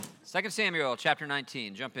2 Samuel chapter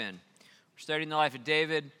 19, jump in. We're studying the life of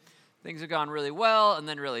David. Things have gone really well and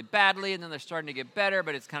then really badly, and then they're starting to get better,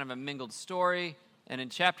 but it's kind of a mingled story. And in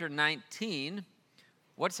chapter 19,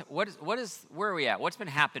 where are we at? What's been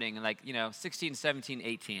happening in 16, 17,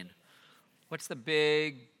 18? What's the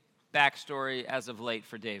big backstory as of late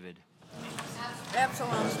for David?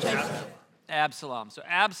 Absalom's chasing. Absalom. So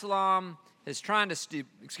Absalom's trying to steal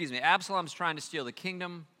the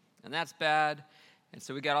kingdom, and that's bad. And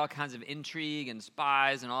so we got all kinds of intrigue and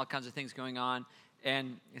spies and all kinds of things going on.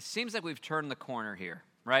 And it seems like we've turned the corner here,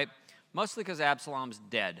 right? Mostly because Absalom's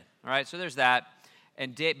dead, all right? So there's that.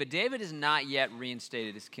 But David is not yet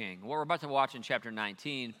reinstated as king. What we're about to watch in chapter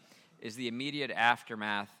 19 is the immediate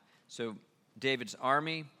aftermath. So David's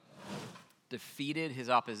army defeated his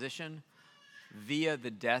opposition via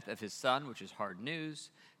the death of his son, which is hard news,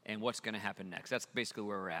 and what's going to happen next. That's basically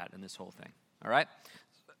where we're at in this whole thing, all right?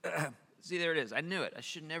 See, there it is. I knew it. I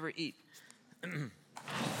should never eat. And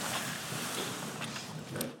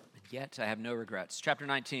yet I have no regrets. Chapter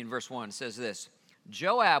 19, verse 1 says this.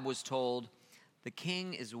 Joab was told, the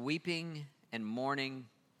king is weeping and mourning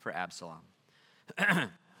for Absalom.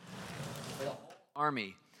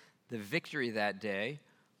 Army, the victory that day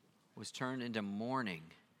was turned into mourning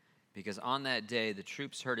because on that day the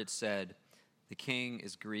troops heard it said, the king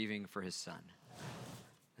is grieving for his son.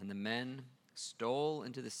 And the men stole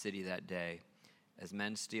into the city that day as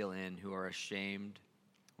men steal in who are ashamed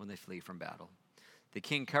when they flee from battle. The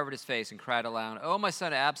king covered his face and cried aloud, "Oh, my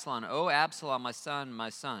son Absalom, oh, Absalom, my son, my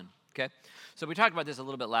son." Okay? So we talked about this a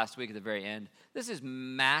little bit last week at the very end. This is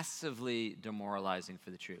massively demoralizing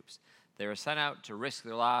for the troops. They were sent out to risk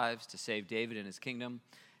their lives to save David and his kingdom,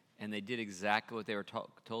 and they did exactly what they were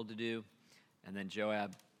told to do. And then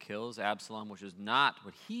Joab kills Absalom, which is not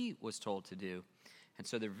what he was told to do. And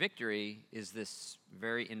so their victory is this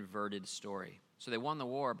very inverted story. So they won the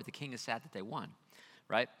war, but the king is sad that they won,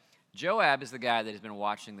 right? Joab is the guy that has been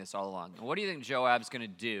watching this all along. And what do you think Joab's going to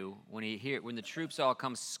do when the troops all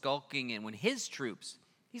come skulking in? When his troops,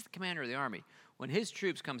 he's the commander of the army. When his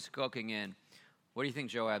troops come skulking in, what do you think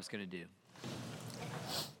Joab's going to do?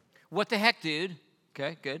 What the heck, dude?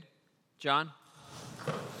 Okay, good. John?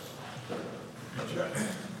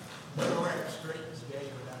 Joab straightens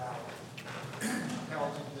David out.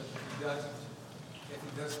 Tells him that if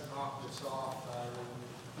he doesn't knock this off,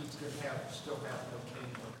 he's going to still have no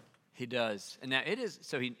kingdom. He does. And now it is,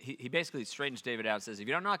 so he basically straightens David out and says, if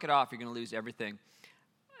you don't knock it off, you're going to lose everything.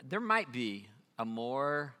 There might be a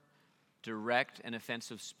more direct and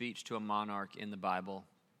offensive speech to a monarch in the Bible,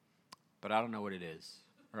 but I don't know what it is,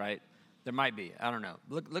 right? There might be. I don't know.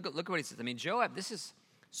 Look at what he says. I mean, Joab, this is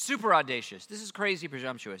super audacious. This is crazy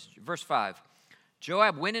presumptuous. Verse 5.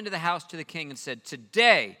 Joab went into the house to the king and said,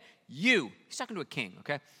 today he's talking to a king,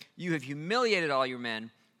 okay? You have humiliated all your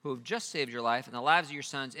men who have just saved your life and the lives of your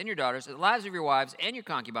sons and your daughters, and the lives of your wives and your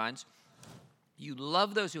concubines. You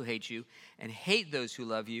love those who hate you and hate those who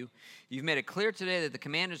love you. You've made it clear today that the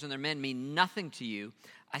commanders and their men mean nothing to you.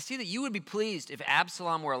 I see that you would be pleased if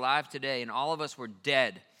Absalom were alive today and all of us were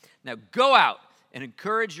dead. Now go out and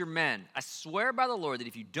encourage your men. I swear by the Lord that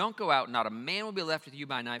if you don't go out, not a man will be left with you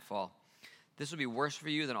by nightfall. This will be worse for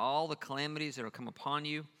you than all the calamities that will come upon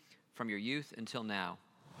you from your youth until now.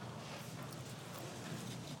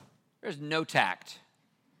 There's no tact.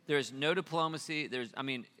 There's no diplomacy. It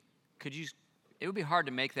would be hard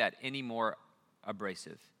to make that any more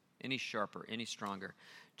abrasive, any sharper, any stronger.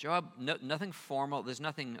 Joab, nothing formal. There's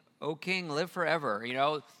nothing, "O king, live forever." It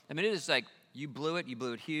is like, you blew it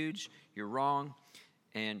huge, you're wrong,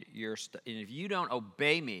 and if you don't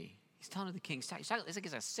obey me, he's telling the king, it's like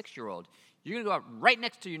he's a 6-year-old. You're going to go out right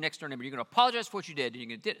next to your next door neighbor. You're going to apologize for what you did, and you're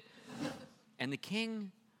going to do it. And the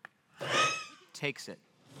king takes it.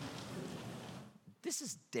 This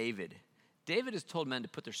is David. David has told men to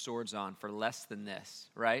put their swords on for less than this,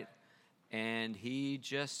 right? And he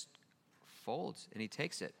just folds, and he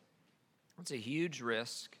takes it. It's a huge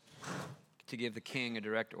risk to give the king a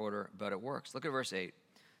direct order, but it works. Look at verse 8.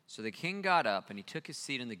 So the king got up, and he took his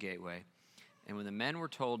seat in the gateway. And when the men were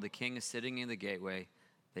told the king is sitting in the gateway,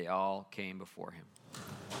 they all came before him.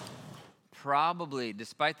 Probably,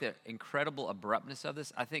 despite the incredible abruptness of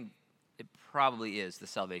this, I think it probably is the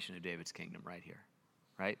salvation of David's kingdom right here,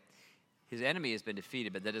 right? His enemy has been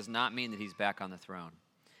defeated, but that does not mean that he's back on the throne.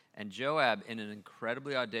 And Joab, in an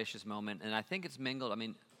incredibly audacious moment, and I think it's mingled,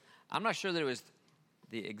 I'm not sure that it was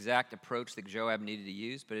the exact approach that Joab needed to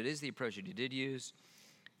use, but it is the approach that he did use,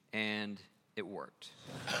 and it worked.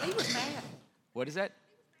 He was mad. What is that?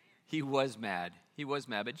 He was mad. He was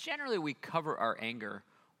mad. But generally, we cover our anger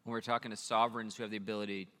when we're talking to sovereigns who have the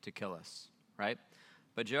ability to kill us, right?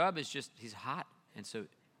 But Joab is he's hot, and so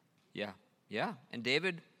Yeah, yeah. And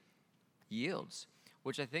David yields,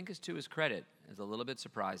 which I think is to his credit. Is a little bit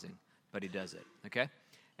surprising, but he does it, okay?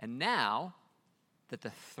 And now that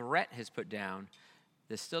the threat has put down,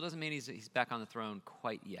 this still doesn't mean he's back on the throne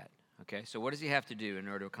quite yet, okay? So what does he have to do in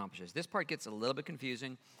order to accomplish this? This part gets a little bit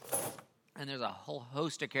confusing, and there's a whole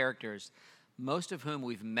host of characters, most of whom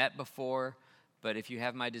we've met before, but if you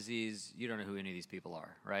have my disease, you don't know who any of these people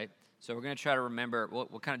are, right? So we're going to try to remember, we'll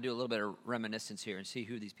kind of do a little bit of reminiscence here and see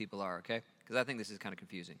who these people are, okay? Because I think this is kind of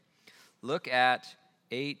confusing. Look at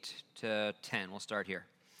 8 to 10. We'll start here.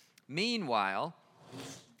 Meanwhile,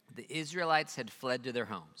 the Israelites had fled to their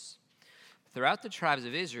homes. Throughout the tribes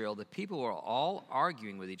of Israel, the people were all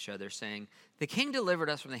arguing with each other, saying, "The king delivered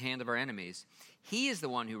us from the hand of our enemies. He is the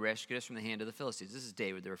one who rescued us from the hand of the Philistines." This is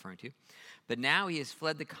David they're referring to. "But now he has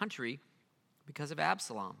fled the country because of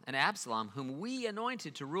Absalom. And Absalom, whom we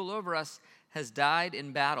anointed to rule over us, has died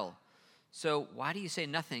in battle. So why do you say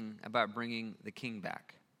nothing about bringing the king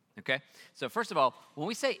back?" Okay? So first of all, when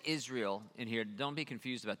we say Israel in here, don't be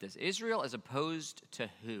confused about this. Israel as opposed to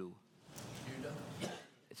who? Judah.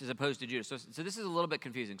 It's as opposed to Judah. So this is a little bit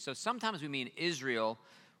confusing. So sometimes we mean Israel,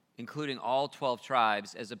 including all 12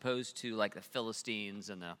 tribes, as opposed to like the Philistines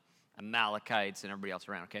and the Amalekites and everybody else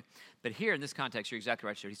around, okay? But here in this context, you're exactly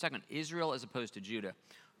right, Stuart. He's talking Israel as opposed to Judah.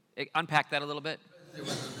 Unpack that a little bit. It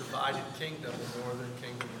was a divided kingdom, the northern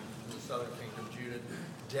kingdom and the southern kingdom, Judah.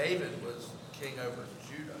 David was king over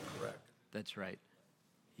Judah, correct? That's right.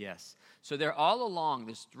 Yes. So they're all along,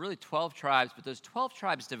 there's really 12 tribes, but those 12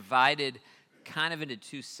 tribes divided kind of into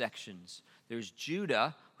two sections. There's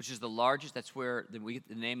Judah, which is the largest. That's where we get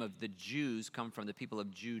the name of the Jews come from, the people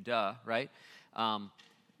of Judah, right?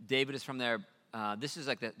 David is from there. This is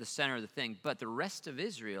like the center of the thing. But the rest of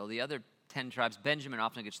Israel, the other 10 tribes, Benjamin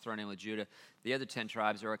often gets thrown in with Judah. The other 10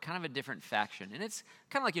 tribes are kind of a different faction. And it's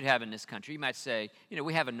kind of like you'd have in this country. You might say,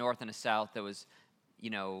 we have a north and a south that was,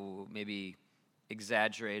 maybe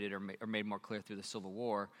exaggerated or made more clear through the Civil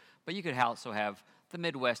War. But you could also have the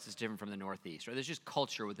Midwest is different from the Northeast, or there's just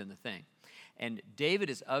culture within the thing. And David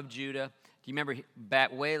is of Judah. Do you remember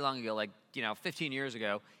back way long ago, 15 years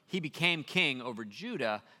ago, he became king over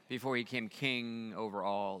Judah before he became king over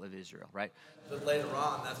all of Israel, right? But later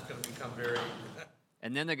on, that's going to become very...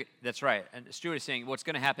 And then that's right. And Stuart is saying what's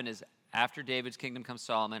going to happen is after David's kingdom comes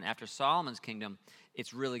Solomon. After Solomon's kingdom,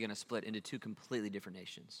 it's really going to split into two completely different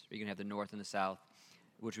nations. You're going to have the north and the south,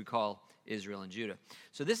 which we call Israel and Judah.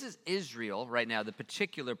 So this is Israel right now, the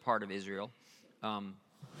particular part of Israel. What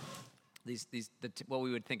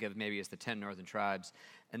we would think of maybe as the 10 northern tribes,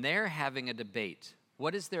 and they're having a debate.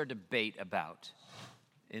 What is their debate about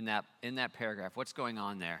in that paragraph? What's going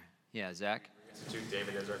on there? Yeah, Zach? Institute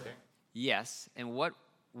David as our king? Yes, and what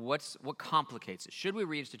complicates it? Should we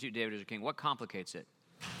reinstitute David as our king? What complicates it?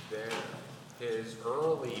 His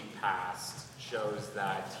early past shows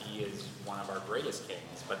that he is one of our greatest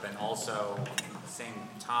kings, but then also at the same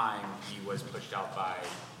time he was pushed out by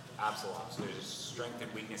Absalom. So there's strength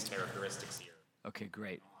and weakness characteristics here. Okay,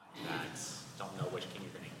 great. That don't know which king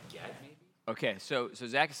you're going to get, maybe? Okay, so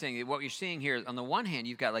Zach is saying that what you're seeing here, on the one hand,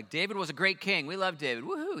 you've got David was a great king. We love David.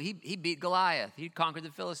 Woohoo! He beat Goliath. He conquered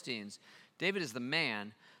the Philistines. David is the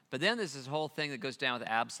man. But then there's this whole thing that goes down with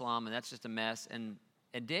Absalom, and that's just a mess. And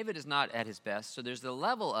David is not at his best. So there's the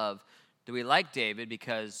level of, do we like David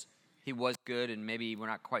because he was good and maybe we're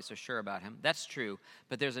not quite so sure about him? That's true.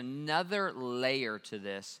 But there's another layer to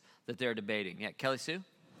this that they're debating. Yeah, Kelly Sue?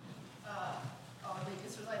 The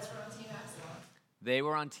Israelites were on Team Absalom. They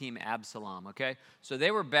were on Team Absalom, okay? So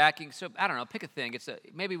they were backing, so I don't know, pick a thing.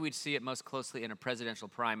 Maybe we'd see it most closely in a presidential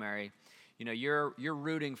primary. You're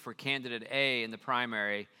rooting for candidate A in the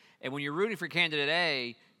primary, and when you're rooting for candidate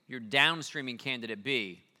A, you're downstreaming candidate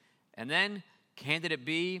B. And then candidate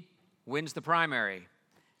B wins the primary.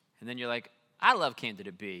 And then you're like, I love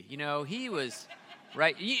candidate B. He was,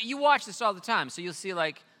 right? You watch this all the time, so you'll see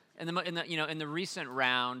in the recent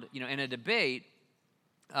round, in a debate,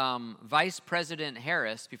 Vice President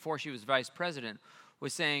Harris, before she was vice president,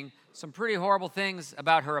 was saying some pretty horrible things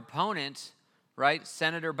about her opponent, right,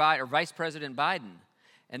 Senator Biden or Vice President Biden.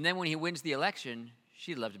 And then when he wins the election,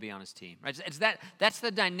 she'd love to be on his team, right? That's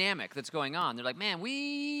the dynamic that's going on. They're like, man,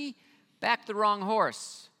 we backed the wrong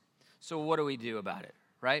horse. So what do we do about it,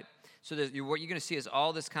 right? So what you're going to see is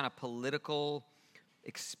all this kind of political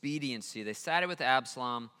expediency. They sided with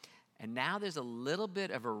Absalom. And now there's a little bit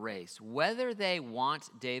of a race. Whether they want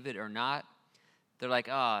David or not, they're like,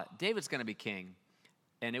 David's going to be king.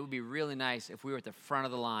 And it would be really nice if we were at the front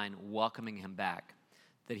of the line welcoming him back,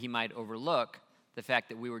 that he might overlook the fact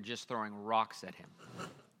that we were just throwing rocks at him.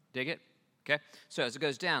 Dig it? Okay? So as it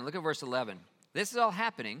goes down, look at verse 11. This is all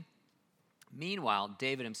happening Meanwhile,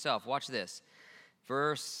 David himself, watch this.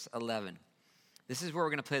 Verse 11. This is where we're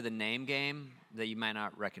going to play the name game that you might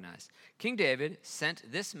not recognize. King David sent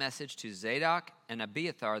this message to Zadok and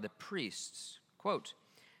Abiathar, the priests. Quote,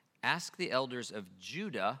 ask the elders of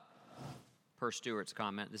Judah, per Stuart's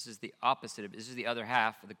comment, this is the opposite of, this is the other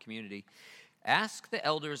half of the community. Ask the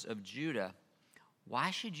elders of Judah,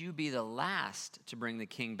 why should you be the last to bring the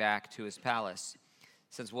king back to his palace,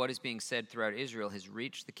 since what is being said throughout Israel has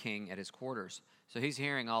reached the king at his quarters? So he's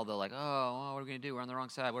hearing all the like, oh, what are we going to do? We're on the wrong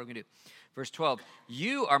side. What are we going to do? Verse 12,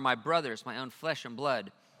 you are my brothers, my own flesh and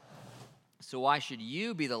blood. So why should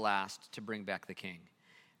you be the last to bring back the king?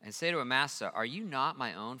 And say to Amasa, are you not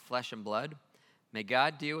my own flesh and blood? May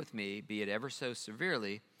God deal with me, be it ever so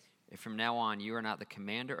severely, if from now on you are not the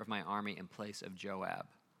commander of my army in place of Joab.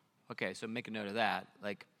 Okay, so make a note of that.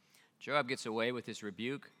 Like, Joab gets away with this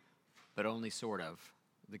rebuke, but only sort of.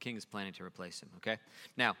 The king is planning to replace him, okay?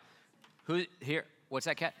 Now, who here, what's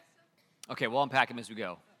that, Kat? Okay, we'll unpack them as we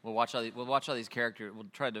go. We'll watch all these characters. We'll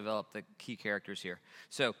try to develop the key characters here.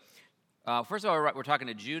 So, first of all, we're talking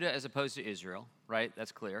to Judah as opposed to Israel, right?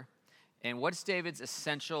 That's clear. And what's David's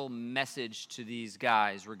essential message to these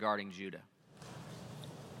guys regarding Judah?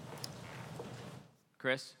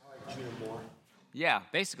 Chris? I like Judah more. Yeah,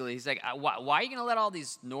 basically, he's like, why are you going to let all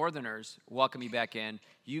these northerners welcome you back in?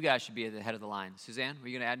 You guys should be at the head of the line. Suzanne, were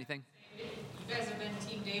you going to add anything? You guys have been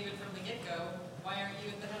Team David from the get-go. Why aren't you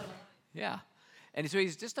at the head of the line? Yeah. And so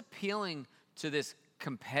he's just appealing to this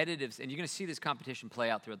competitive, and you're going to see this competition play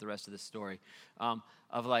out throughout the rest of this story,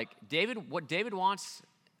 of like, what David wants,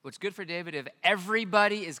 what's good for David, if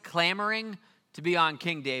everybody is clamoring to be on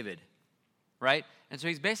King David, right? And so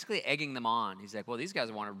he's basically egging them on. He's like, well, these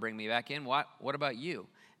guys want to bring me back in. What about you?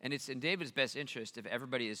 And it's in David's best interest if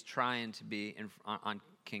everybody is trying to be on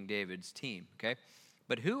King David's team, okay?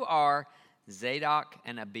 But who are Zadok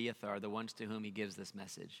and Abiathar, the ones to whom he gives this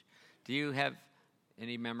message? Do you have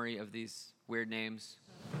any memory of these weird names?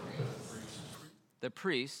 The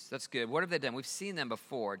priests. That's good. What have they done? We've seen them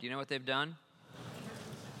before. Do you know what they've done?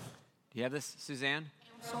 Do you have this, Suzanne?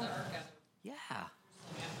 Yeah.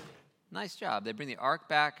 Nice job. They bring the ark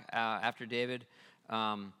back after David.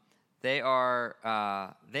 They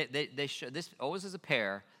show this always as a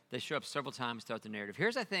pair. They show up several times throughout the narrative.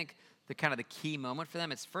 Here's, I think, the key moment for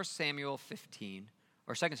them. It's 1 Samuel 15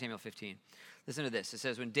 or 2 Samuel 15. Listen to this. It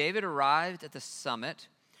says, when David arrived at the summit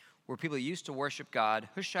where people used to worship God,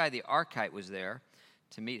 Hushai the Archite was there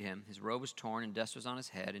to meet him. His robe was torn and dust was on his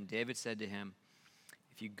head. And David said to him,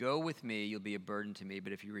 if you go with me, you'll be a burden to me.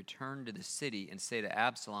 But if you return to the city and say to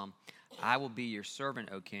Absalom, I will be your servant,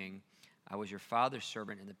 O king. I was your father's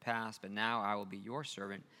servant in the past, but now I will be your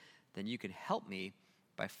servant. Then you can help me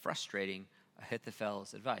by frustrating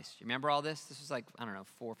Ahithophel's advice. You remember all this? This was 4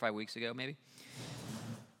 or 5 weeks ago, maybe.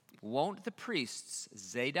 Won't the priests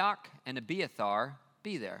Zadok and Abiathar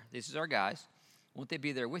be there? These are our guys. Won't they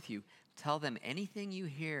be there with you? Tell them anything you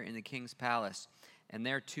hear in the king's palace. And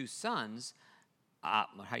their 2 sons, how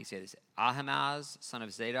do you say this? Ahimaaz, son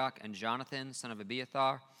of Zadok, and Jonathan, son of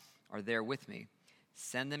Abiathar, are there with me.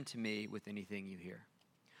 Send them to me with anything you hear.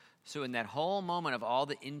 So in that whole moment of all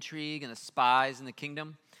the intrigue and the spies in the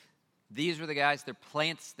kingdom, these were the guys, they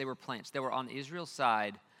were plants. They were on Israel's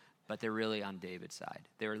side, but they're really on David's side.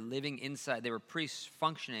 They were living inside, they were priests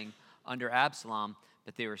functioning under Absalom,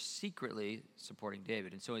 but they were secretly supporting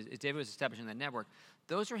David. And so as David was establishing that network,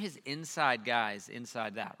 those were his inside guys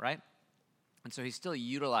inside that, right? And so he's still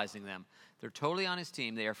utilizing them. They're totally on his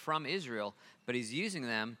team. They are from Israel, but he's using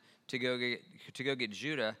them to go get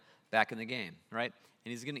Judah back in the game, right?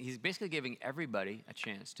 And he's basically giving everybody a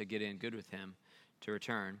chance to get in good with him to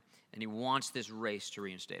return, and he wants this race to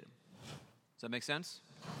reinstate him. Does that make sense?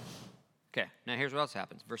 Okay, now here's what else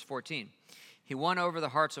happens. Verse 14. He won over the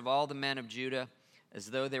hearts of all the men of Judah as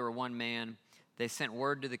though they were one man. They sent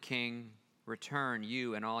word to the king, return,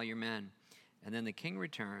 you and all your men. And then the king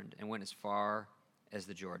returned and went as far as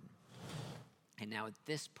the Jordan. And now at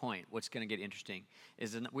this point, what's going to get interesting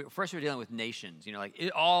is, first we're dealing with nations,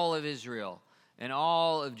 all of Israel and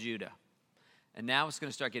all of Judah. And now it's going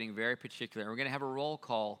to start getting very particular. And we're going to have a roll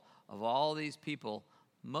call of all these people,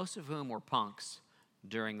 most of whom were punks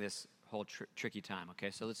during this whole tricky time. Okay,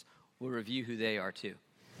 so we'll review who they are too.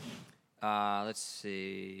 Let's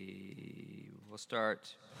see. We'll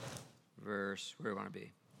start verse, where do we want to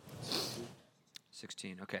be?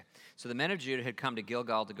 16, okay. So the men of Judah had come to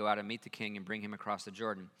Gilgal to go out and meet the king and bring him across the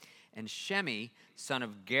Jordan. And Shemi, son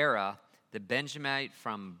of Gera, the Benjamite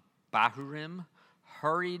from Bahurim,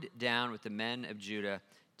 hurried down with the men of Judah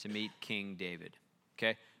to meet King David.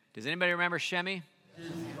 Okay? Does anybody remember Shemi?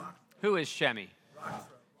 Who is Shemi?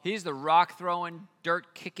 He's the rock-throwing,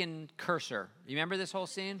 dirt-kicking cursor. You remember this whole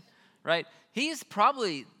scene? Right? He's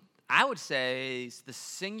probably, I would say, the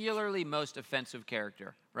singularly most offensive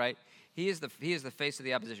character, right? He is the face of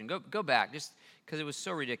the opposition. Go back, just because it was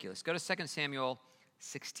so ridiculous. Go to 2 Samuel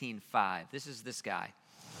 16:5. This is this guy.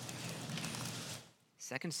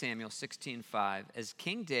 2 Samuel 16:5. As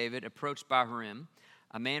King David approached Bahurim,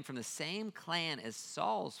 a man from the same clan as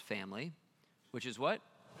Saul's family, which is what?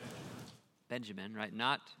 Benjamin, right?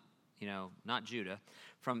 Not Judah.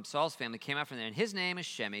 From Saul's family came out from there, and his name is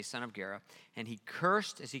Shimei, son of Gera, and he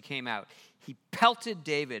cursed as he came out. He pelted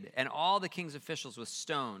David and all the king's officials with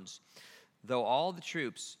stones, though all the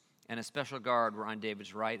troops and a special guard were on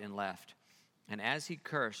David's right and left. And as he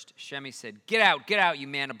cursed, Shimei said, get out, you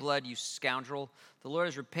man of blood, you scoundrel. The Lord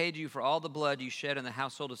has repaid you for all the blood you shed in the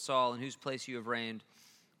household of Saul, in whose place you have reigned.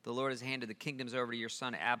 The Lord has handed the kingdoms over to your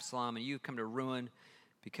son Absalom, and you have come to ruin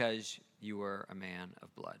because you were a man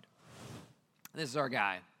of blood. This is our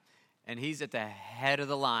guy, and he's at the head of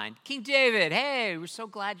the line. King David, hey, we're so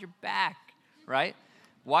glad you're back, right?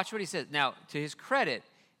 Watch what he says. Now, to his credit,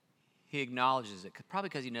 he acknowledges it, probably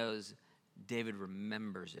because he knows David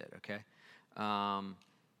remembers it, okay?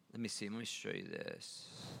 Let me see. Let me show you this.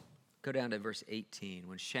 Go down to verse 18.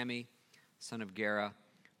 When Shimei, son of Gera,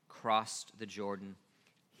 crossed the Jordan,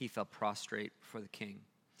 he fell prostrate before the king.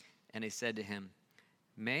 And he said to him,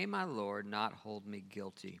 may my Lord not hold me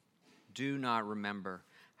guilty. Do not remember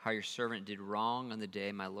how your servant did wrong on the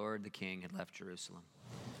day my Lord the king had left Jerusalem.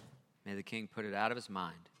 May the king put it out of his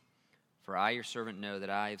mind. For I, your servant, know that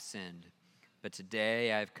I have sinned. But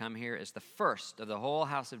today I have come here as the first of the whole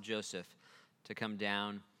house of Joseph to come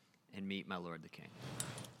down and meet my Lord the king.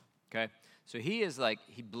 Okay? So he is like,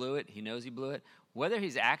 he blew it. He knows he blew it. Whether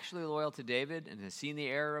he's actually loyal to David and has seen the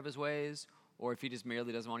error of his ways, or if he just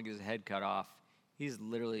merely doesn't want to get his head cut off, he's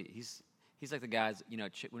like the guys,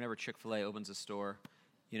 whenever Chick-fil-A opens a store,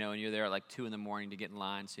 and you're there at like 2 a.m. to get in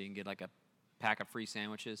line so you can get like a pack of free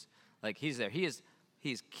sandwiches. Like he's there. He's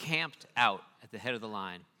camped out at the head of the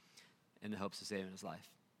line in the hopes of saving his life.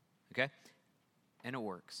 Okay? And it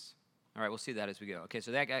works. All right, we'll see that as we go. Okay,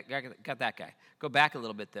 so that guy got that guy. Go back a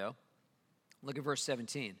little bit, though. Look at verse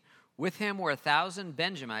 17. With him were 1,000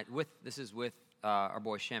 Benjamites. This is with our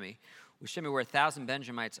boy Shimei. With Shimei were 1,000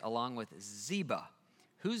 Benjamites along with Ziba.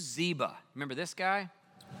 Who's Ziba? Remember this guy?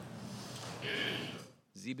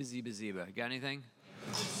 Ziba. You got anything?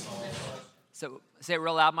 So say it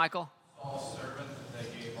real loud, Michael. Saul's servant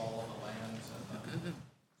that they gave all of the lands.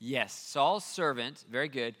 Yes, Saul's servant, very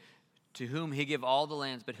good, to whom he gave all the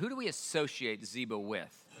lands. But who do we associate Ziba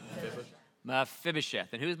with?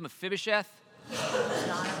 Mephibosheth. And who's Mephibosheth?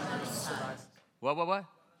 What?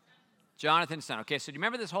 Jonathan's son. Okay, so do you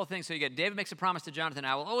remember this whole thing? So you get David makes a promise to Jonathan,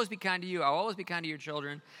 I will always be kind to you. I will always be kind to your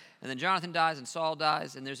children. And then Jonathan dies and Saul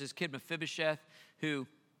dies. And there's this kid Mephibosheth who,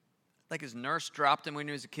 like his nurse dropped him when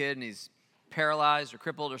he was a kid and he's paralyzed or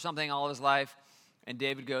crippled or something all of his life. And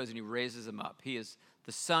David goes and he raises him up. He is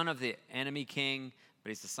the son of the enemy king, but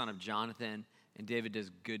he's the son of Jonathan. And David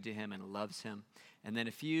does good to him and loves him. And then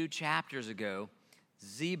a few chapters ago,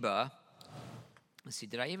 Ziba, let's see,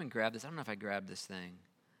 did I even grab this? I don't know if I grabbed this thing.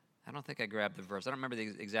 I don't think I grabbed the verse. I don't remember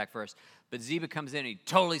the exact verse. But Ziba comes in and he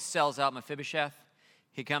totally sells out Mephibosheth.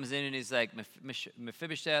 He comes in and he's like,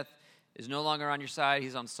 Mephibosheth is no longer on your side.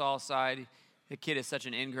 He's on Saul's side. The kid is such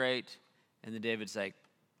an ingrate. And then David's like,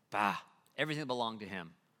 bah, everything that belonged to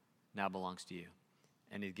him now belongs to you.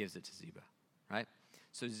 And he gives it to Ziba, right?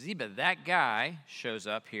 So Ziba, that guy, shows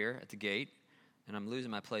up here at the gate. And I'm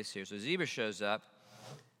losing my place here. So Ziba shows up.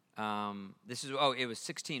 It was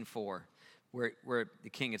 16:4. Where the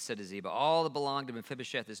king had said to Ziba, all that belonged to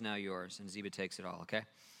Mephibosheth is now yours. And Ziba takes it all, okay?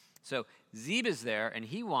 So Ziba's there, and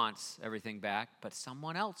he wants everything back, but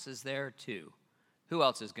someone else is there too. Who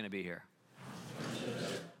else is going to be here?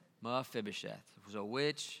 Mephibosheth. So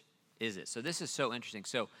which is it? So this is so interesting.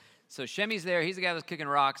 So Shimei's there. He's the guy that was kicking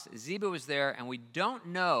rocks. Ziba was there, and we don't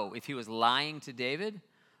know if he was lying to David.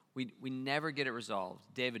 We never get it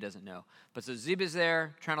resolved. David doesn't know. But so Ziba's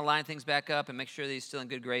there, trying to line things back up and make sure that he's still in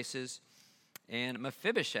good graces. And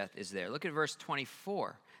Mephibosheth is there. Look at verse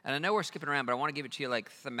 24. And I know we're skipping around, but I want to give it to you like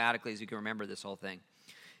thematically as you can remember this whole thing.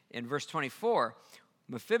 In verse 24,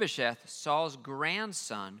 Mephibosheth, Saul's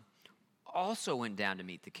grandson, also went down to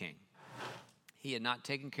meet the king. He had not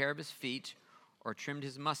taken care of his feet or trimmed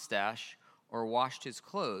his mustache or washed his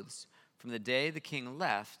clothes from the day the king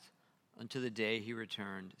left until the day he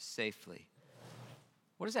returned safely.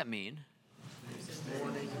 What does that mean?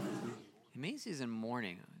 It means he's in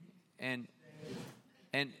mourning. And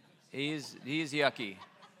he is yucky.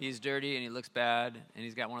 He's dirty and he looks bad and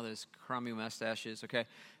he's got one of those crummy mustaches, okay?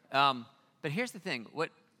 But here's the thing.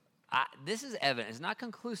 This is evidence. It's not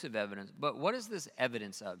conclusive evidence, but what is this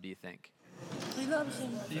evidence of, do you think? He loves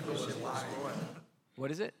him. People should lie.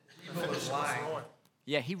 What is it? People was lying.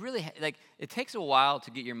 Yeah, he really, it takes a while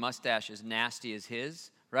to get your mustache as nasty as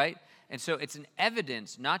his, right? And so it's an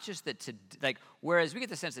evidence, not just that whereas we get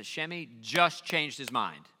the sense that Shemi just changed his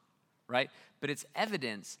mind, right? But it's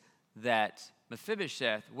evidence that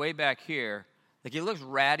Mephibosheth, way back here, he looks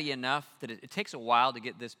ratty enough that it takes a while to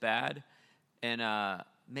get this bad, and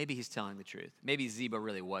maybe he's telling the truth. Maybe Ziba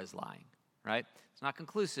really was lying, right? It's not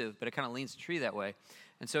conclusive, but it kind of leans the tree that way.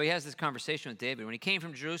 And so he has this conversation with David. When he came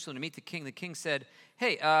from Jerusalem to meet the king said,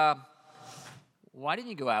 hey, why didn't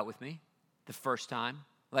you go out with me the first time?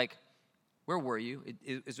 Where were you?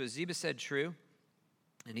 Is what Ziba said true?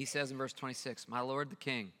 And he says in verse 26, my lord the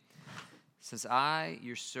king, since I,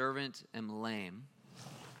 your servant, am lame,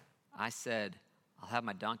 I said, I'll have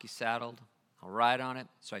my donkey saddled, I'll ride on it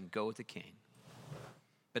so I can go with the king.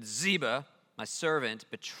 But Ziba, my servant,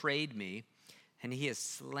 betrayed me, and he has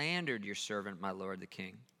slandered your servant, my lord the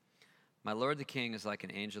king. My lord the king is like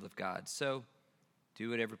an angel of God, so do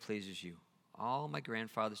whatever pleases you. All my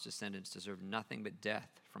grandfather's descendants deserve nothing but death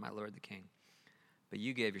from my lord the king. But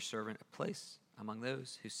you gave your servant a place among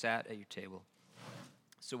those who sat at your table.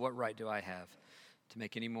 So what right do I have to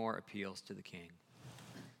make any more appeals to the king?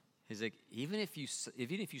 He's like, even if you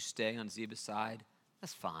stay on Ziba's side,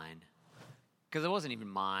 that's fine. Because it wasn't even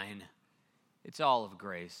mine. It's all of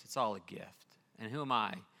grace. It's all a gift. And who am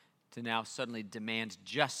I to now suddenly demand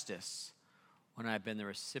justice when I've been the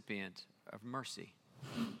recipient of mercy?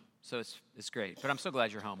 So it's great. But I'm so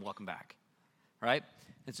glad you're home. Welcome back. Right?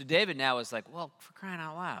 And so David now is like, well, for crying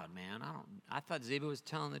out loud, man, I thought Ziba was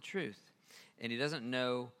telling the truth. And he doesn't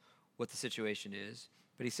know what the situation is.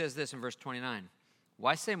 But he says this in verse 29.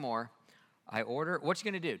 Why say more? What's he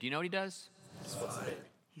going to do? Do you know what he does?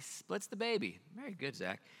 He splits the baby. Very good,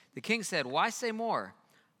 Zach. The king said, why say more?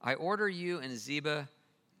 I order you and Ziba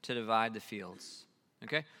to divide the fields.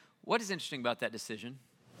 Okay? What is interesting about that decision?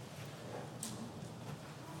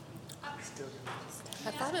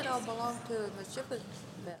 I thought it all belonged to Mephibosheth.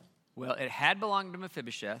 Well, it had belonged to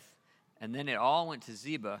Mephibosheth, and then it all went to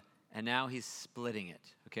Ziba, and now he's splitting it.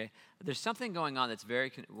 Okay? There's something going on that's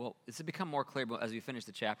it's become more clear as we finish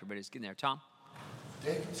the chapter, but it's getting there. Tom?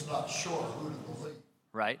 David's not sure who to believe.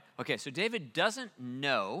 Right? Okay, so David doesn't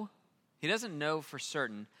know. He doesn't know for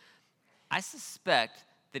certain. I suspect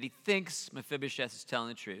that he thinks Mephibosheth is telling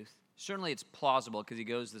the truth. Certainly it's plausible because he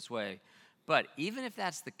goes this way. But even if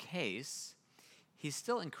that's the case, he's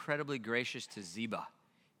still incredibly gracious to Ziba.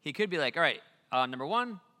 He could be like, all right, number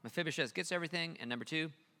one, Mephibosheth gets everything, and number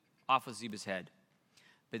two, off with Ziba's head.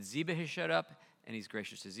 But Ziba has showed up, and he's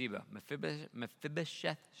gracious to Ziba.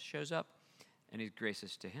 Mephibosheth shows up, and he's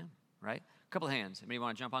gracious to him, right? A couple of hands. Anybody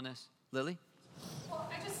want to jump on this? Lily? Well,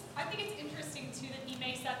 I think it's interesting, too, that he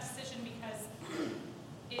makes that decision because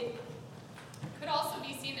it could also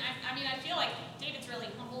be seen, I feel like David's really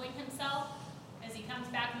humbling himself as he comes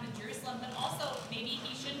back into Jerusalem, but also maybe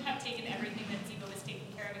he shouldn't have taken everything that Ziba was taking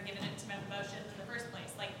care of and given it to Mephibosheth in the first place.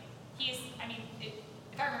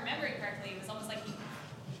 If I'm remembering correctly, it was almost like he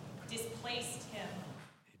displaced him.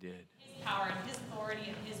 He did. His power and his authority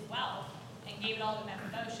and his wealth and gave it all to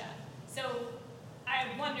Mephibosheth. So I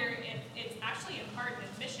wonder if it's actually in part an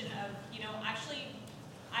admission of,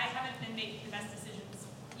 I haven't been making the best decisions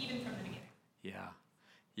even from the beginning.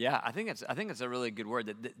 Yeah. I think it's a really good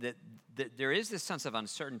word. That there is this sense of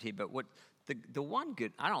uncertainty, but what the one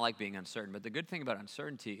good, I don't like being uncertain, but the good thing about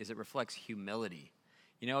uncertainty is it reflects humility.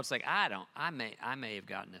 It's like I may have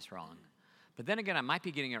gotten this wrong, but then again I might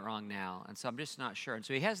be getting it wrong now, and so I'm just not sure. And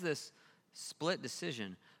so he has this split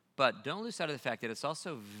decision, but don't lose sight of the fact that it's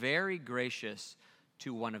also very gracious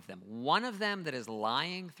to one of them. One of them that is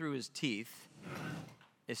lying through his teeth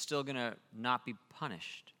is still going to not be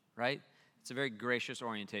punished, right? It's a very gracious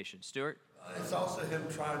orientation. Stuart? It's also him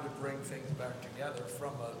trying to bring things back together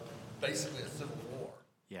from basically a civil war.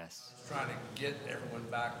 Yes. He's trying to get everyone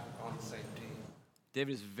back on the same team.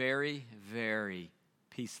 David is very, very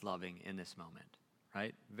peace-loving in this moment,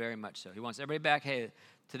 right? Very much so. He wants everybody back. Hey,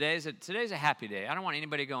 today's a happy day. I don't want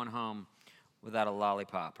anybody going home without a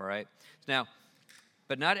lollipop, all right? Now,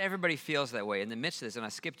 but not everybody feels that way. In the midst of this, and I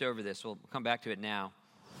skipped over this, we'll come back to it now.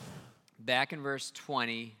 Back in verse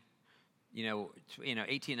 20,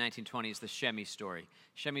 18, 19, 20 is the Shemi story.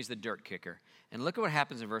 Shemi's the dirt kicker. And look at what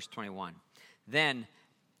happens in verse 21. Then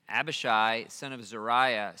Abishai, son of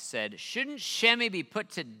Zeruiah, said, shouldn't Shemi be put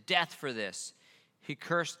to death for this? He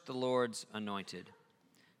cursed the Lord's anointed.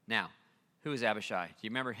 Now, who is Abishai? Do you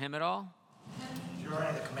remember him at all? One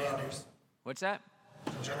of the commanders. What's that?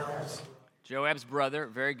 Generals. Joab's brother.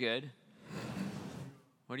 Very good.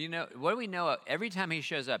 What do you know? What do we know? Every time he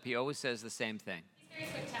shows up, he always says the same thing. He's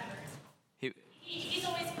very quick-tempered. He, He's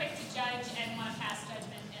always quick to judge and want to pass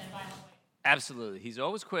judgment in a violent way. absolutely. He's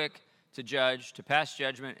always quick to judge, to pass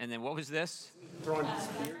judgment. And then what was this? Throwing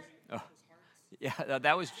spears. Oh, yeah,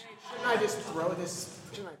 that was. Shouldn't I just throw this?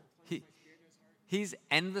 Shouldn't I? He's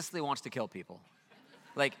endlessly wants to kill people.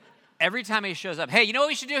 Like, every time he shows up, hey, you know what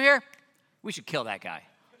we should do here? We should kill that guy.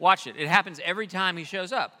 Watch it. It happens every time he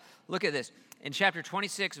shows up. Look at this. In chapter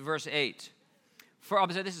 26, verse 8.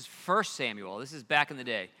 This is 1 Samuel. This is back in the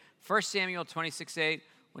day. 1 Samuel 26:8,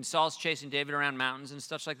 when Saul's chasing David around mountains and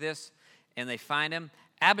stuff like this, and they find him.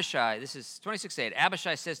 Abishai, this is 26:8.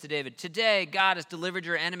 Abishai says to David, today God has delivered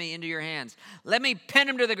your enemy into your hands. Let me pin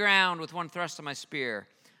him to the ground with one thrust of my spear.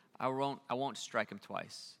 I won't strike him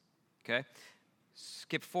twice. Okay?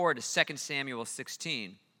 Skip forward to 2 Samuel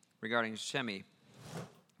 16 regarding Shimei.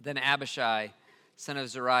 Then Abishai, son of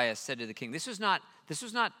Zeruiah, said to the king, this was not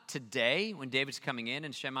today when David's coming in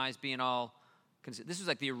and Shimei's being all, this was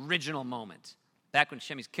like the original moment, back when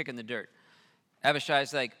Shimei's kicking the dirt.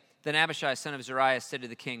 Then Abishai, son of Zeruiah, said to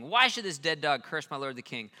the king, why should this dead dog curse my lord the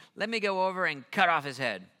king? Let me go over and cut off his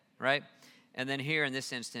head, right? And then here in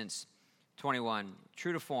this instance, 21,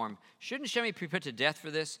 true to form, shouldn't Shimei be put to death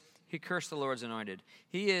for this? He cursed the Lord's anointed.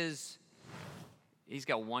 He's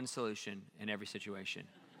got one solution in every situation.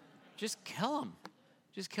 Just kill him.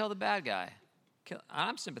 Just kill the bad guy.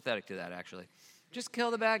 I'm sympathetic to that, actually. Just kill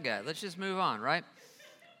the bad guy. Let's just move on, right?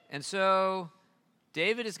 And so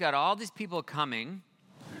David has got all these people coming,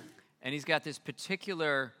 and he's got this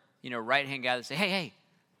particular, right-hand guy that say, hey,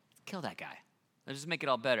 kill that guy. Let's just make it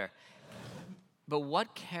all better. But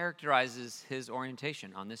what characterizes his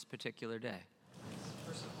orientation on this particular day?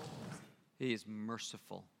 He is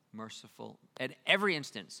merciful. At every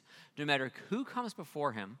instance, no matter who comes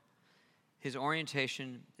before him, his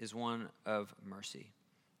orientation is one of mercy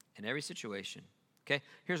in every situation. Okay,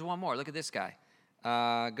 here's one more. Look at this guy.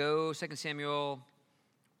 Go 2 Samuel,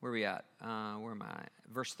 where are we at? Where am I?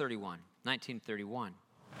 Verse 31, 1931.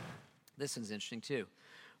 This one's interesting too.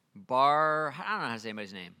 I don't know how to say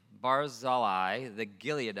anybody's name. Barzillai, the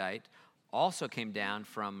Gileadite, also came down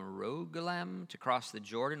from Rogelim to cross the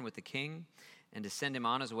Jordan with the king and to send him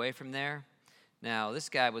on his way from there. Now, this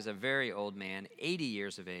guy was a very old man, 80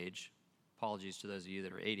 years of age. Apologies to those of you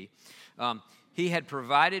that are 80. He had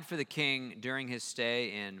provided for the king during his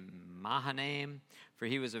stay in Mahanaim, for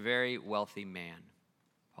he was a very wealthy man.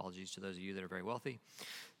 Apologies to those of you that are very wealthy.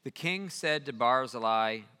 The king said to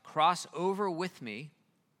Barzillai, cross over with me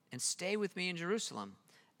and stay with me in Jerusalem,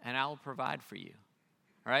 and I will provide for you.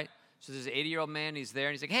 All right? So there's an 80-year-old man, he's there,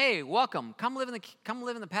 and he's like, hey, welcome. Come live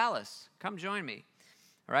in the palace. Come join me.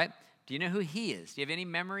 All right? Do you know who he is? Do you have any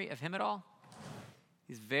memory of him at all?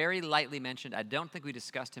 He's very lightly mentioned. I don't think we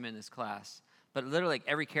discussed him in this class, but literally like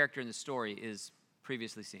every character in the story is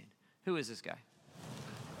previously seen. Who is this guy?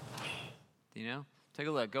 Do you know? Take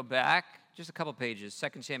a look. Go back just a couple pages,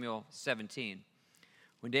 2 Samuel 17.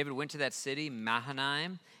 When David went to that city,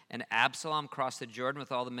 Mahanaim, and Absalom crossed the Jordan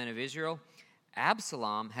with all the men of Israel,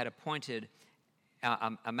 Absalom had appointed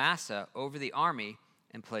Amasa over the army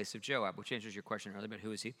in place of Joab, which answers your question earlier, but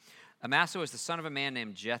who is he? Amasa was the son of a man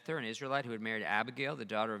named Jether, an Israelite who had married Abigail, the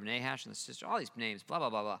daughter of Nahash, and the sister, all these names, blah, blah,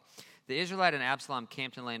 blah, blah. The Israelite and Absalom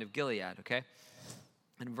camped in the land of Gilead, okay?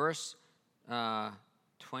 In verse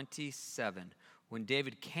 27, when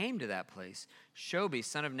David came to that place, Shobi,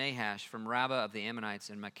 son of Nahash, from Rabbah of the Ammonites,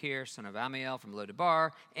 and Machir, son of Amiel, from Lodebar,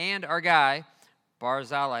 and our guy,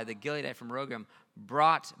 Barzillai, the Gileadite from Rogam,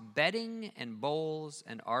 brought bedding and bowls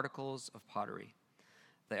and articles of pottery.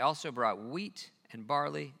 They also brought wheat and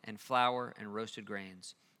barley and flour and roasted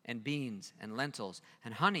grains and beans and lentils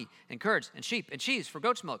and honey and curds and sheep and cheese for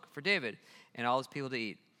goat's milk for David and all his people to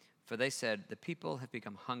eat. For they said, the people have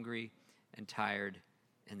become hungry and tired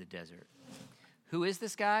in the desert. Who is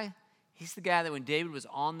this guy? He's the guy that when David was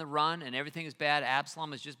on the run and everything is bad,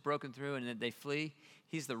 Absalom has just broken through and they flee.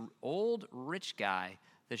 He's the old rich guy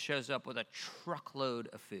that shows up with a truckload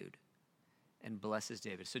of food and blesses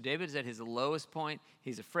David. So David is at his lowest point.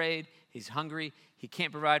 He's afraid. He's hungry. He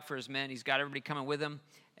can't provide for his men. He's got everybody coming with him.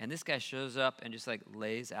 And this guy shows up and just like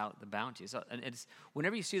lays out the bounty. So, and it's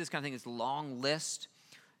whenever you see this kind of thing, it's a long list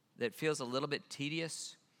that feels a little bit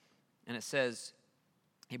tedious. And it says,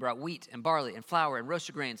 he brought wheat and barley and flour and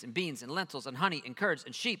roasted grains and beans and lentils and honey and curds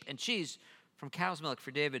and sheep and cheese from cow's milk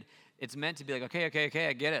for David. It's meant to be like, okay,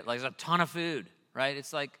 I get it. Like there's a ton of food, right?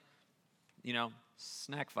 It's like,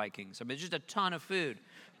 snack Vikings. I mean, it's just a ton of food,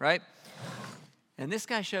 right? And this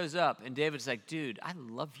guy shows up, and David's like, dude, I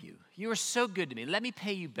love you. You are so good to me. Let me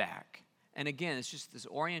pay you back. And again, it's just this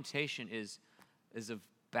orientation is of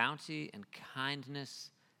bounty and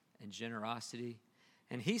kindness and generosity.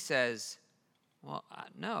 And he says, well,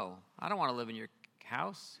 no, I don't want to live in your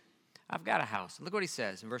house. I've got a house. Look what he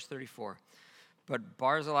says in verse 34. But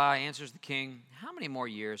Barzillai answers the king, how many more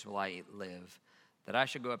years will I live that I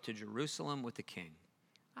should go up to Jerusalem with the king?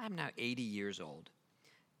 I am now 80 years old.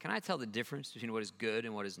 Can I tell the difference between what is good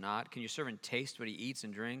and what is not? Can your servant taste what he eats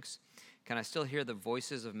and drinks? Can I still hear the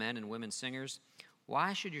voices of men and women singers?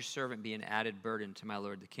 Why should your servant be an added burden to my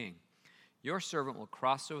lord the king? Your servant will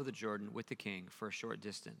cross over the Jordan with the king for a short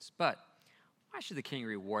distance. But why should the king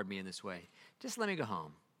reward me in this way? Just let me go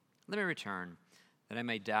home. Let me return, that I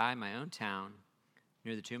may die in my own town,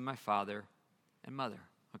 near the tomb of my father and mother.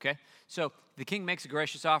 Okay? So the king makes a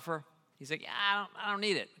gracious offer. He's like, yeah, I don't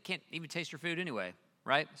need it. I can't even taste your food anyway,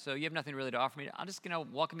 right? So you have nothing really to offer me. I'm just going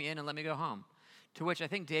to welcome you in and let me go home. To which I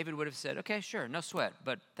think David would have said, okay, sure, no sweat,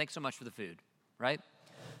 but thanks so much for the food, right?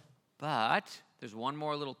 But there's one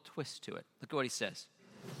more little twist to it. Look at what he says.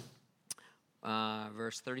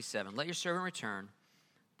 Verse 37, let your servant return,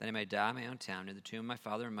 that I may die in my own town, near the tomb of my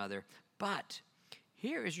father and mother. But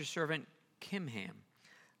here is your servant Kimham.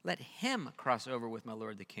 Let him cross over with my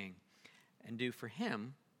lord the king, and do for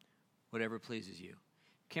him whatever pleases you.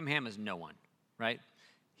 Kimham is no one, right?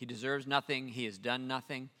 He deserves nothing. He has done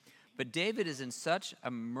nothing. But David is in such a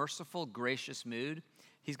merciful, gracious mood.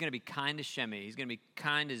 He's going to be kind to Shimei. He's going to be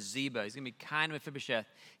kind to Ziba. He's going to be kind to Mephibosheth.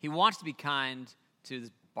 He wants to be kind to this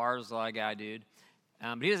Barzillai guy, dude.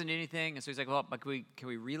 But he doesn't do anything. And so he's like, well, can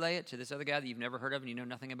we relay it to this other guy that you've never heard of and you know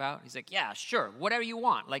nothing about? He's like, yeah, sure, whatever you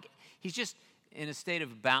want. Like, he's just in a state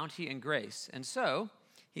of bounty and grace. And so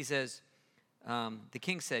he says, the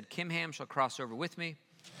king said, Kimham shall cross over with me,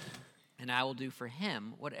 and I will do for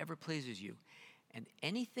him whatever pleases you. And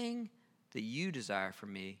anything that you desire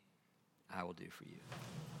from me, I will do for you.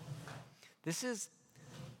 It's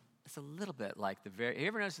a little bit like you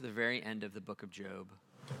ever notice at the very end of the book of Job?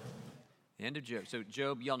 The end of Job. So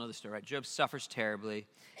Job, y'all know the story, right? Job suffers terribly,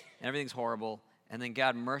 and everything's horrible, and then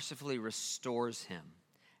God mercifully restores him.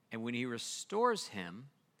 And when he restores him,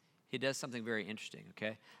 he does something very interesting, okay?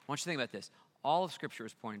 I want you to think about this. All of Scripture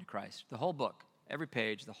is pointing to Christ. The whole book, every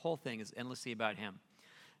page, the whole thing is endlessly about him.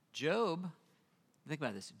 Job, think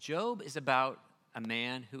about this. Job is about a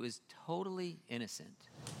man who is totally innocent,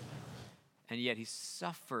 and yet he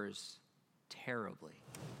suffers terribly,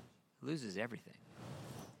 loses everything.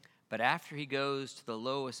 But after he goes to the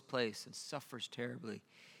lowest place and suffers terribly,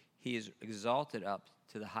 he is exalted up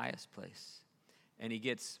to the highest place, and he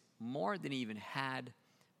gets more than he even had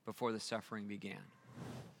before the suffering began.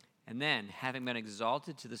 And then, having been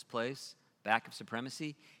exalted to this place, back of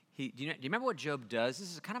supremacy, do you remember what Job does?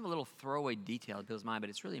 This is kind of a little throwaway detail in people's mind, but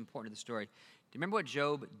it's really important to the story. Do you remember what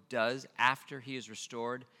Job does after he is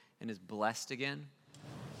restored and is blessed again?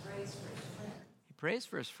 He prays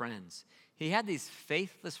for his friends. He had these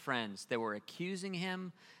faithless friends that were accusing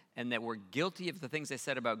him and that were guilty of the things they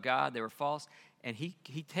said about God. They were false. And he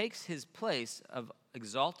takes his place of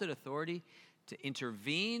exalted authority to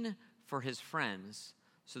intervene for his friends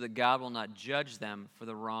so that God will not judge them for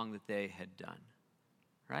the wrong that they had done.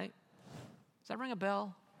 Right? Does that ring a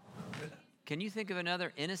bell? Can you think of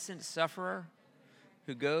another innocent sufferer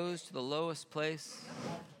who goes to the lowest place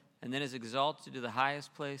and then is exalted to the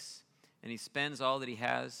highest place, and he spends all that he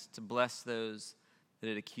has to bless those that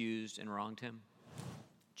had accused and wronged him?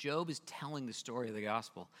 Job is telling the story of the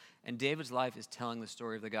gospel, and David's life is telling the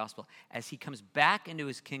story of the gospel. As he comes back into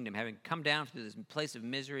his kingdom, having come down to this place of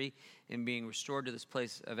misery and being restored to this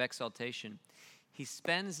place of exaltation, he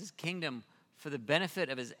spends his kingdom for the benefit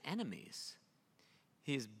of his enemies.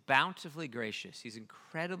 He is bountifully gracious. He's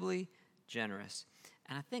incredibly generous.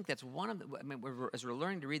 And I think that's one of the, as we're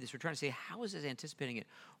learning to read this, we're trying to say, how is this anticipating it?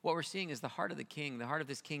 What we're seeing is the heart of the king, the heart of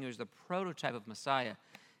this king who is the prototype of Messiah,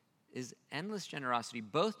 is endless generosity,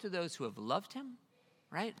 both to those who have loved him,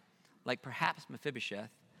 right? Like perhaps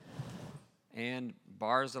Mephibosheth and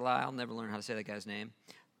Barzillai, I'll never learn how to say that guy's name,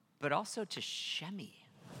 but also to Shimei,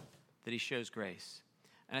 that he shows grace.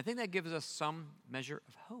 And I think that gives us some measure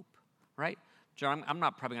of hope, right? John, I'm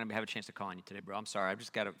not probably going to have a chance to call on you today, bro. I'm sorry. I've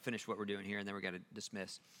just got to finish what we're doing here, and then we've got to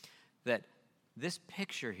dismiss. That this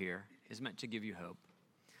picture here is meant to give you hope.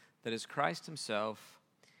 That as Christ himself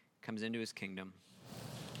comes into his kingdom,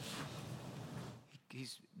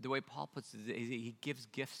 he's the way Paul puts it, he gives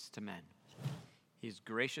gifts to men. He's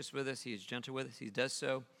gracious with us. He is gentle with us. He does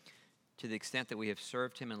so to the extent that we have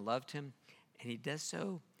served him and loved him. And he does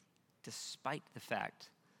so despite the fact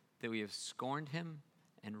that we have scorned him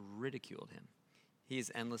and ridiculed him. He is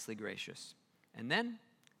endlessly gracious. And then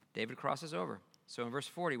David crosses over. So in verse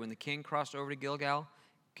 40, when the king crossed over to Gilgal,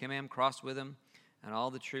 Kimham crossed with him, and all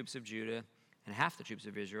the troops of Judah, and half the troops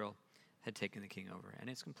of Israel, had taken the king over, and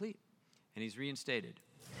it's complete, and he's reinstated.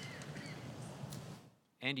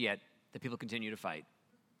 And yet, the people continue to fight,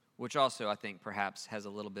 which also, I think, perhaps has a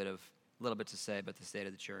little bit to say about the state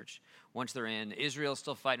of the church. Once they're in, Israel's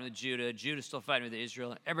still fighting with Judah, Judah's still fighting with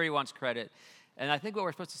Israel, everybody wants credit. And I think what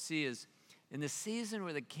we're supposed to see is, in the season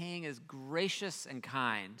where the king is gracious and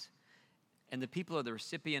kind, and the people are the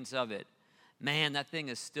recipients of it, man, that thing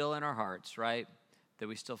is still in our hearts, right? That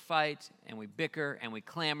we still fight, and we bicker, and we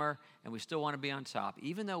clamor, and we still want to be on top.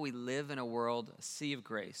 Even though we live in a world, a sea of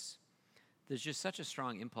grace, there's just such a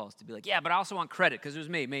strong impulse to be like, yeah, but I also want credit, because it was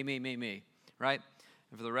me, right?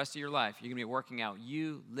 And for the rest of your life, you're going to be working out.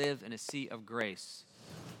 You live in a sea of grace,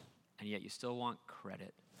 and yet you still want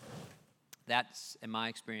credit. That's, in my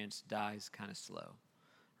experience, dies kind of slow,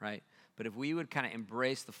 right? But if we would kind of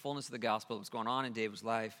embrace the fullness of the gospel, what's going on in David's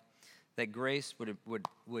life, that grace would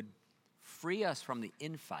free us from the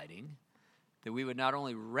infighting, that we would not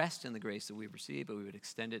only rest in the grace that we've received, but we would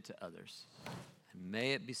extend it to others. And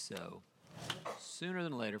may it be so sooner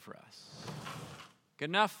than later for us. Good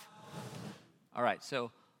enough? All right,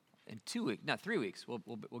 so in 3 weeks,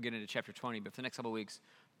 we'll get into chapter 20, but for the next couple of weeks,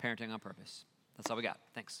 parenting on purpose. That's all we got.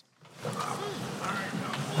 Thanks.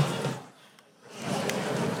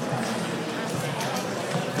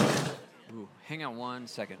 Ooh, hang on one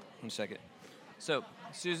second. So,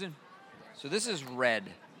 Susan, this is red.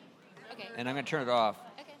 Okay. And I'm going to turn it off.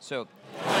 Okay. So